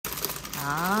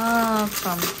Ah,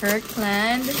 from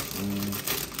Kirkland.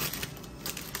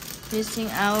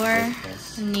 Using our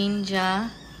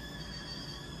Ninja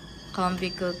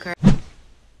combi cooker.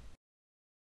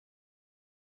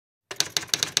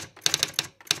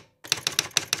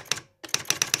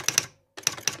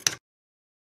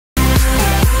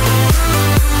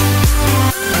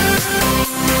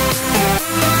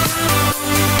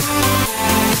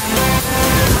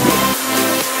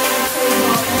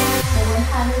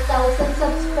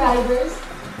 Subscribers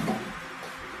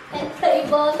and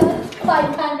table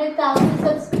 500,000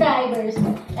 subscribers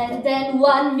and then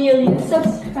 1 million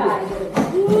subscribers.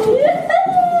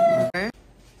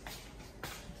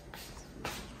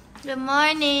 Good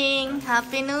morning!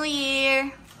 Happy New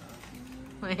Year!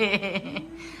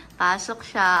 Pasok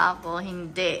siya, ako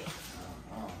hindi.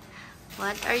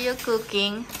 What are you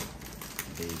cooking?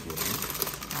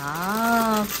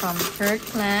 Ah, from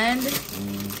Kirkland.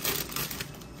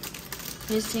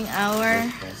 Using our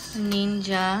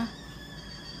Ninja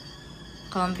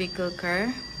combi cooker,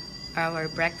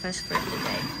 our breakfast for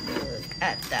today. Look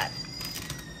at that.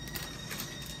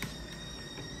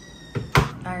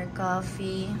 Our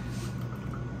coffee.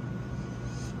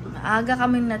 Maaga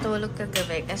kaming natulog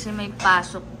kagabi kasi may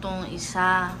pasok tong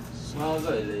isa.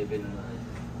 Maaga, 11 na.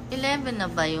 11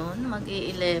 na ba yun?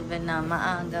 Mag-i-11 na.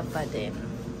 Maaga pa din.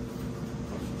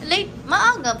 Late.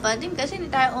 Maaga pa din kasi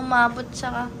hindi tayo umabot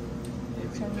sa...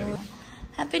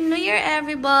 Happy New Year,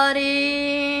 everybody!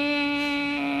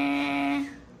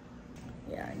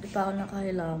 Yan, di pa ako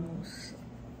nakahilamos.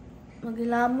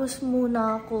 Maghilamos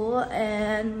muna ako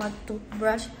and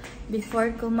mag-toothbrush before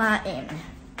kumain.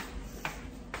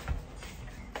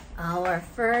 Our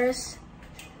first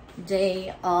day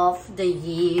of the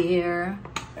year.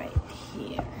 Right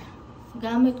here.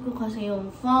 Gamit ko kasi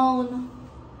yung phone.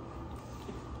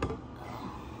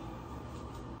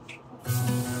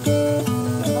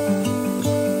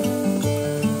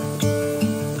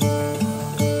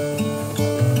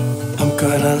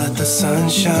 Gonna let the sun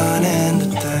shine in the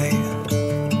day.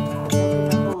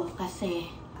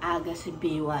 Kasi aga si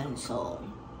B1, so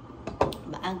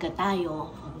maaga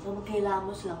tayo. So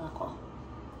maghilamos lang ako.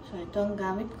 So ito ang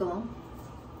gamit ko.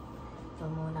 Ito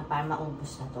muna para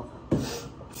maubos na to.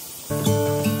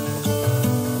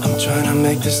 I'm trying to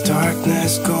make this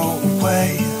darkness go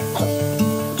away.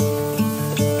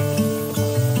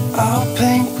 I'll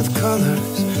paint with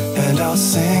colors and I'll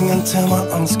sing until my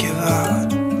lungs give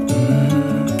out.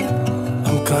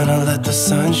 Gonna let the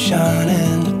sun shine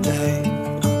in the day,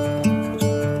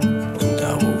 and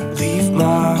I will leave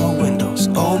my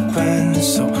windows open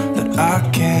so that I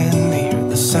can hear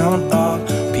the sound of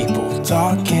people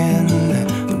talking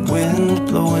and the wind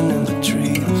blowing in the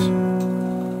trees.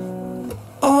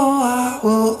 Oh, I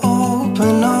will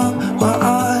open up my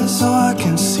eyes so I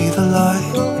can see the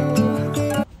light.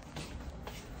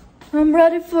 I'm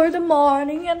ready for the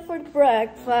morning and for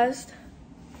breakfast.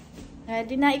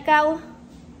 Ready na ikaw?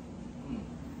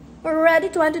 We're ready,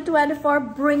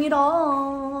 2024, bring it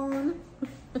on!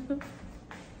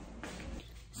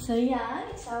 So yeah,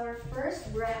 it's our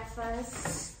first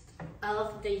breakfast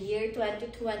of the year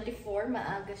 2024.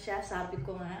 Maaga siya, sabi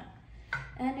ko nga.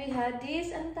 And we had this,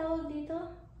 ang tawag dito?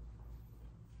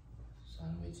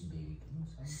 Sandwich bake.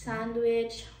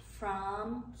 Sandwich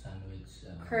from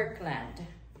Kirkland.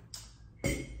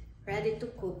 Ready to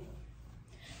cook.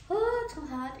 Oh, it's so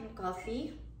hot, and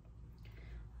coffee.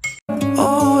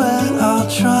 Oh, and I'll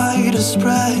try to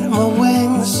spread my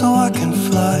wings so I can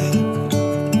fly.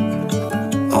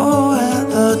 Oh, and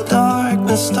the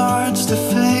darkness starts to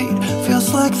fade.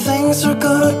 Feels like things are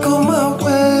gonna go my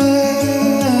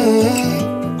way.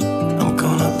 I'm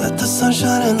gonna let the sun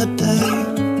shine in the day.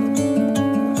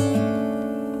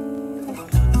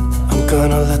 I'm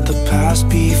gonna let the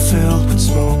past be filled with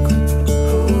smoke.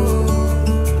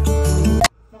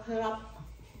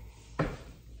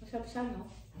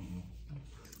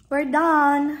 We're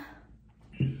done!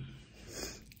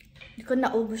 Hindi ko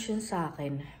naubos yun sa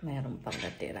akin. Mayroon pang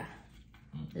natira.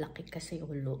 Laki kasi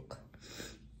yung look.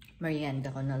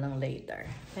 Merienda ko na lang later.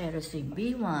 Pero si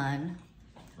B1,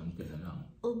 konti na lang.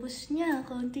 ubos niya.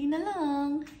 Konti na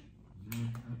lang.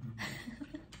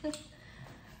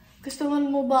 Gusto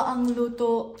mo ba ang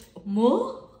luto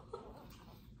mo?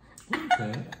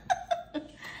 Okay.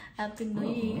 Happy New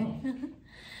Year.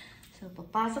 So,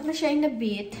 papasok na siya in a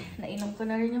bit. Nainom ko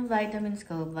na rin yung vitamins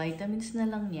ko. Vitamins na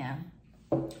lang niya.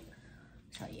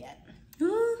 So, yan.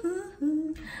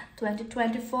 2024.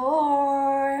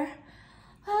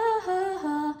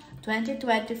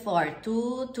 2024. 2,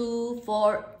 2,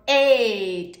 4,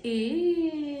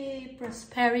 8.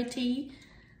 Prosperity.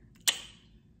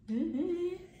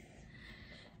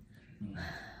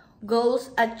 goals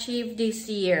achieved this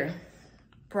year?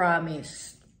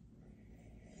 Promise.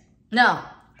 No.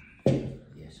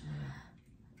 Yes, ma'am.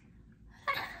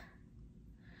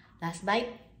 Last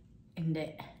bite?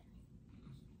 Hindi.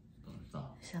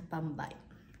 Stop. Isa pang bite.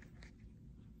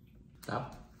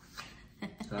 Stop.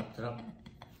 Sarap.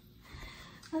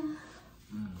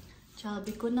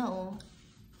 Chubby ko na, oh.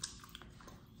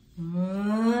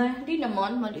 Hindi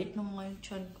naman. Maliit na nga yung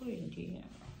chan ko. Hindi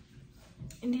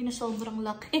na sobrang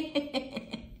laki.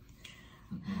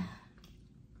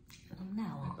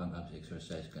 Pang-abs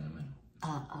exercise ka naman.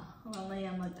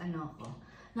 Mamaya mag-ano ako.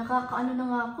 Nakakaano na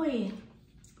nga ako eh.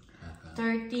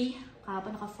 30.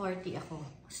 Kapag naka-40 ako.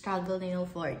 Struggle na yung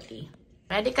 40.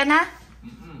 Ready ka na?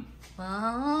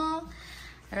 Wow.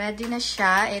 Ready na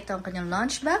siya. Ito ang kanyang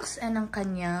lunchbox and ang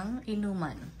kanyang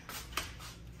inuman.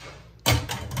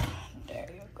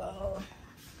 There you go.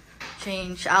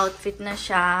 Change outfit na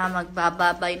siya.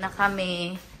 Magbababay na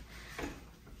kami.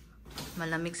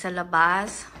 Malamig sa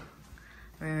labas.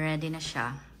 Ready na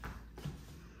siya.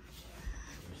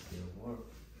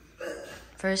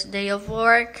 First day of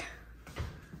work.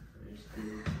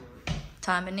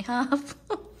 Time and a half.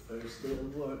 First day of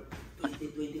work.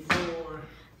 2024.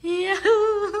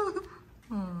 Yahoo!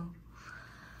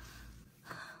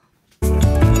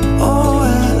 Oh,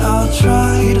 and I'll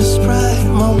try to spread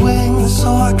my wings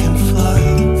so I can fly.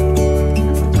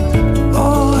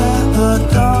 Oh, and the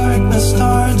darkness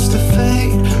starts to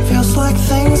fade. Feels like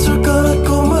things are gonna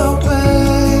go my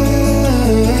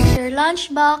way. Your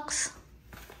lunchbox.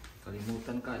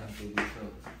 Kalimutan ka yung tubig ko.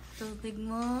 Tubig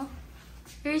mo.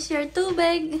 Here's your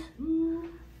tubig.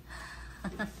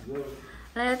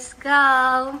 Let's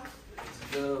go.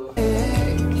 Go.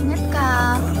 Ingat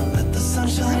ka. Let the sun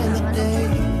shine in the day.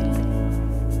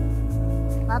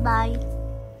 Bye-bye.